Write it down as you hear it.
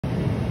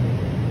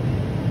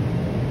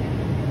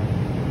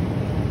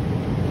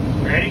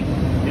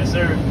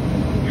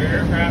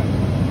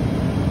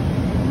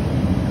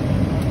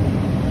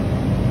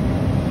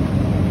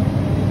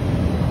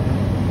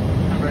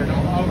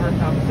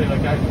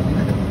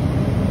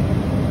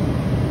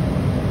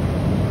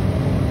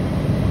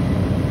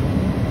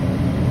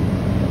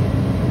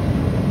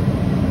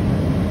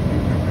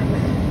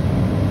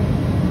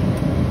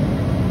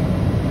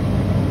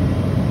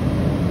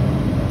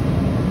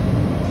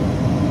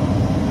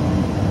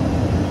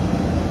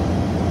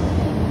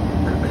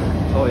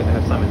to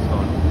have Simon's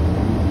phone.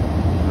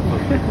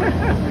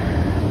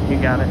 You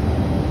got it.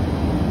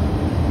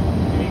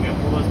 There you go.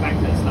 Pull those back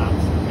to the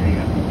stops. There you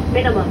go.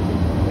 Minimum.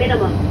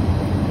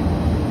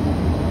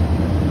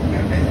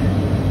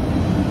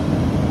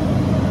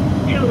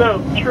 Too low,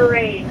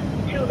 terrain.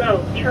 Too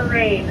low,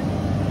 terrain.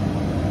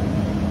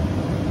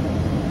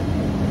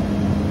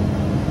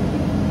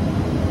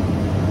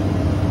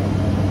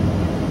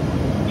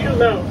 Too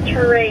low,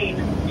 terrain.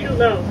 Too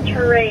low,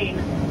 terrain.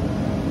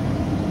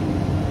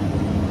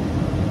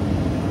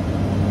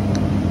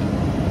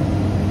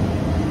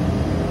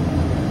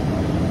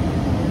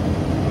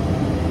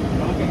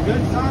 Looking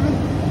good, Simon?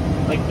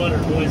 Like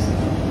butter, boys.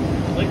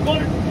 Like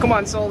butter. Come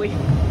on, Sully.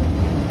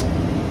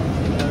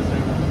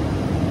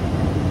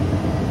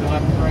 Go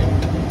left and right.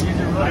 Use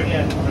your right.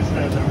 Again. Push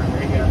nose over.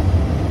 There you go.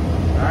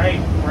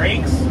 Alright,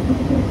 brakes.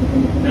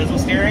 Nozzle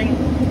steering.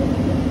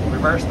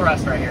 Reverse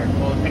thrust right here.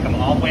 We'll pick them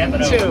all the way up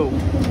and over. 2.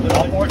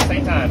 All 4 at the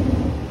same time.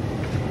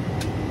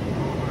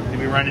 Did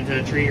we run into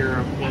a tree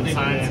or one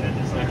sign?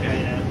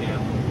 Okay,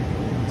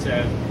 yeah.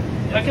 So,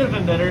 that could have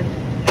been better.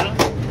 Yeah.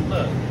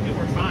 Look, it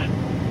worked fine.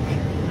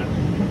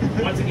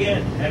 Once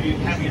again, have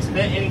you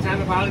spent any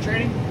time in pilot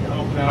training? No.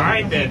 All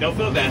right then, don't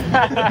feel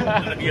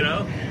bad. You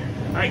know.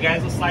 All right,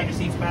 guys, let's slide your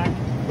seats back.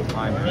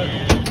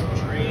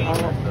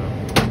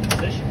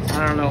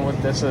 I don't know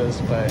what this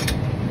is, but